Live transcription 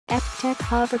EPCTEK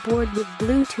Hoverboard with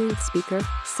Bluetooth speaker,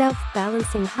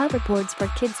 self-balancing hoverboards for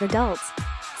kids adults.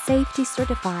 Safety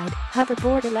certified,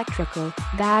 hoverboard electrical,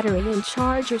 battery and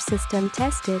charger system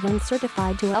tested and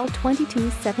certified to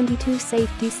L2272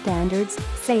 safety standards,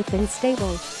 safe and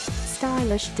stable.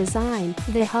 Stylish design,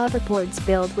 the hoverboards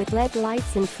build with LED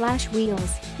lights and flash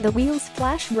wheels. The wheels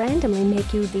flash randomly,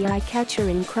 make you the eye-catcher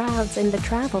in crowds and the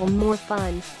travel more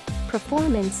fun.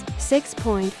 Performance,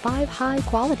 6.5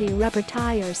 high-quality rubber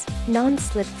tires,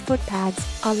 non-slip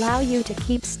footpads, allow you to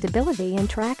keep stability and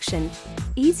traction.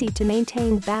 Easy to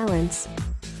maintain balance.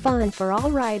 Fun for all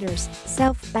riders,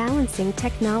 self-balancing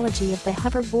technology of the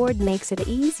hoverboard makes it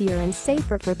easier and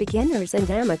safer for beginners and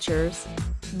amateurs.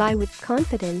 Buy with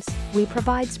confidence, we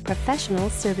provide professional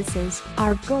services,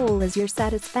 our goal is your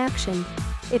satisfaction.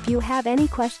 If you have any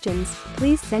questions,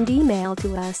 please send email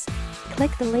to us.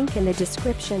 Click the link in the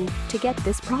description to get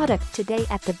this product today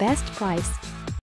at the best price.